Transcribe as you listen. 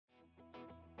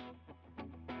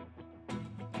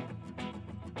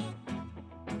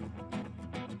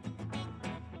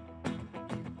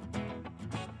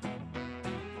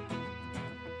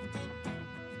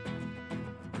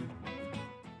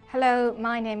Hello,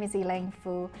 my name is Elaine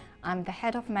Fu. I'm the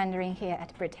head of Mandarin here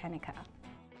at Britanica.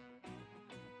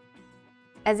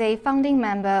 As a founding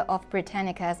member of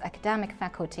Britannica's academic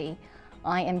faculty,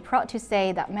 I am proud to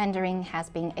say that Mandarin has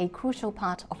been a crucial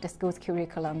part of the school's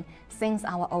curriculum since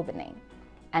our opening,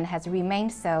 and has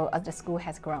remained so as the school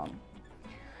has grown.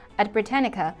 At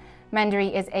Britannica, Mandarin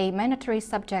is a mandatory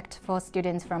subject for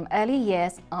students from early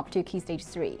years up to Key Stage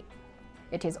 3.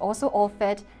 It is also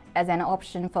offered as an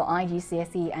option for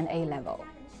IGCSE and A-level.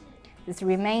 This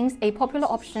remains a popular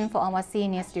option for our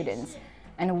senior students,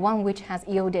 and one which has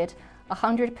yielded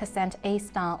 100%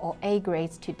 A-star or A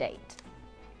grades to date.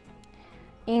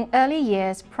 In early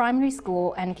years, primary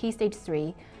school and Key Stage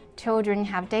 3, children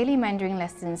have daily Mandarin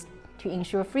lessons to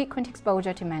ensure frequent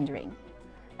exposure to Mandarin.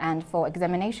 And for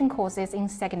examination courses in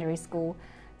secondary school,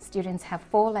 students have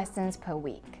 4 lessons per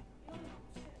week.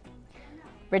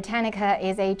 Britannica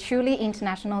is a truly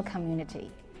international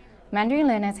community. Mandarin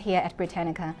learners here at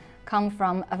Britannica come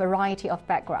from a variety of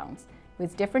backgrounds,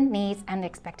 with different needs and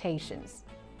expectations.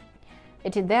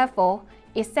 It is therefore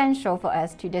essential for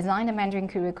us to design a Mandarin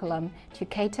curriculum to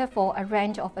cater for a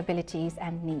range of abilities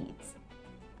and needs.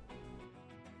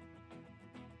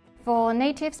 For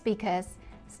native speakers,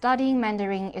 studying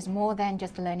Mandarin is more than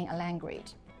just learning a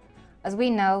language. As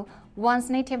we know, one's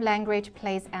native language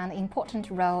plays an important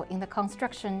role in the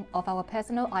construction of our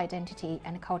personal identity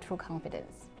and cultural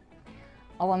confidence.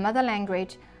 Our mother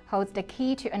language holds the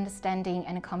key to understanding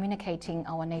and communicating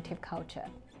our native culture.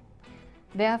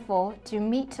 Therefore, to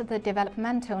meet the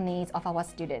developmental needs of our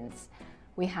students,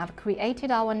 we have created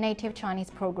our native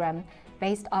Chinese program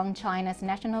based on China's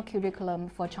national curriculum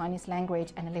for Chinese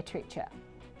language and literature.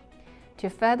 To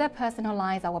further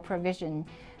personalize our provision,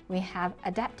 we have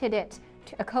adapted it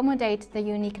to accommodate the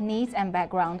unique needs and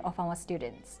background of our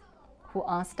students, who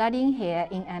are studying here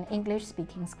in an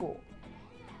English-speaking school.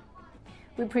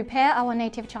 We prepare our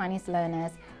native Chinese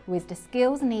learners with the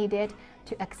skills needed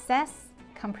to access,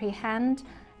 comprehend,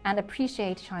 and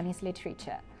appreciate Chinese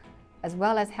literature, as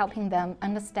well as helping them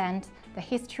understand the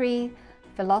history,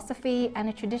 philosophy, and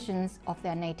the traditions of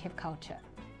their native culture.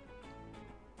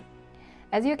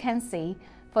 As you can see,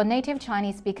 for native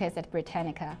Chinese speakers at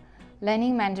Britannica,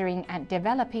 learning Mandarin and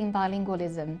developing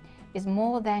bilingualism is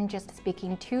more than just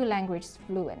speaking 2 languages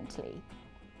fluently.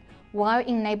 While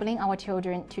enabling our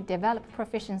children to develop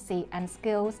proficiency and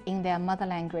skills in their mother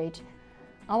language,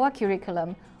 our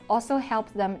curriculum also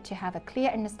helps them to have a clear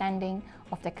understanding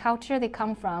of the culture they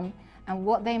come from and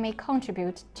what they may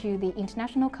contribute to the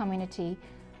international community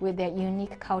with their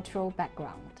unique cultural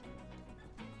background.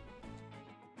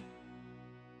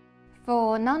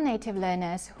 For non-native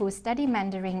learners who study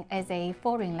Mandarin as a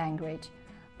foreign language,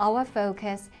 our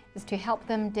focus is to help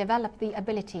them develop the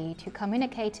ability to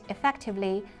communicate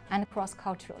effectively and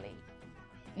cross-culturally.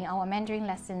 In our Mandarin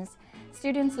lessons,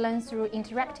 students learn through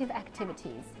interactive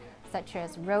activities such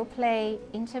as role-play,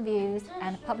 interviews,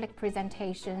 and public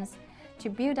presentations to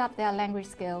build up their language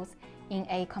skills in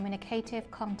a communicative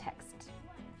context.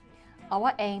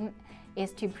 Our aim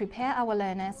is to prepare our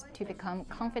learners to become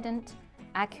confident,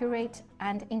 accurate,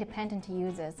 and independent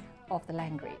users of the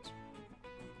language.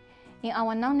 In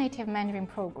our non-native Mandarin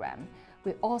program,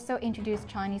 we also introduce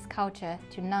Chinese culture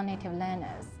to non-native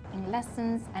learners in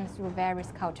lessons and through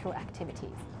various cultural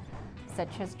activities,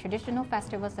 such as traditional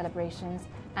festival celebrations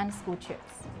and school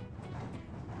trips.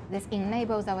 This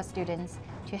enables our students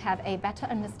to have a better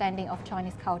understanding of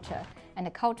Chinese culture and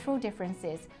the cultural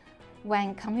differences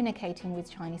when communicating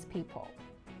with Chinese people.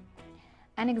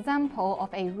 An example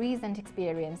of a recent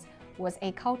experience was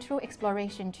a cultural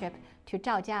exploration trip to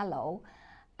Zhaojialou,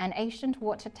 an ancient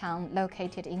water town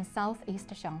located in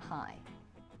southeast Shanghai.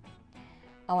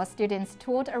 Our students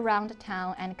toured around the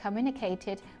town and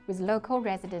communicated with local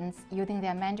residents using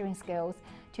their Mandarin skills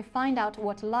to find out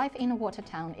what life in a water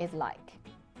town is like.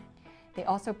 They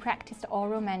also practiced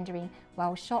oral Mandarin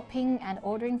while shopping and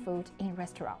ordering food in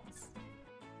restaurants.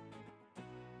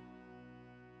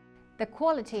 The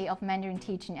quality of Mandarin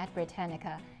teaching at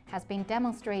Britannica has been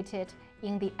demonstrated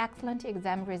in the excellent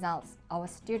exam results our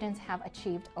students have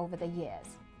achieved over the years.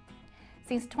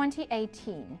 Since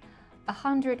 2018,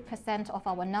 100% of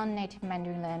our non-native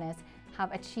Mandarin learners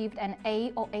have achieved an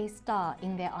A or A-star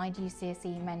in their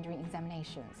IGCSE Mandarin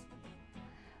examinations.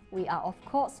 We are of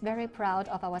course very proud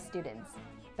of our students,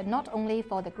 but not only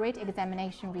for the great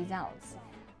examination results,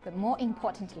 but more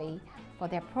importantly, for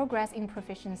their progress in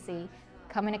proficiency,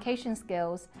 communication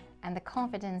skills, and the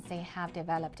confidence they have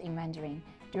developed in Mandarin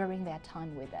during their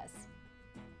time with us.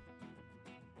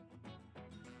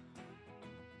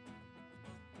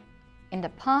 In the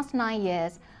past 9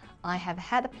 years, I have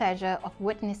had the pleasure of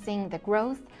witnessing the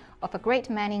growth of a great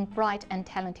many bright and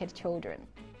talented children.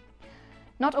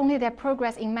 Not only their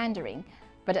progress in Mandarin,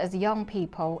 but as young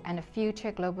people and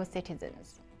future global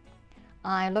citizens.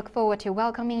 I look forward to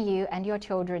welcoming you and your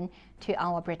children to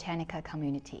our Britanica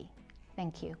community.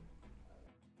 Thank you.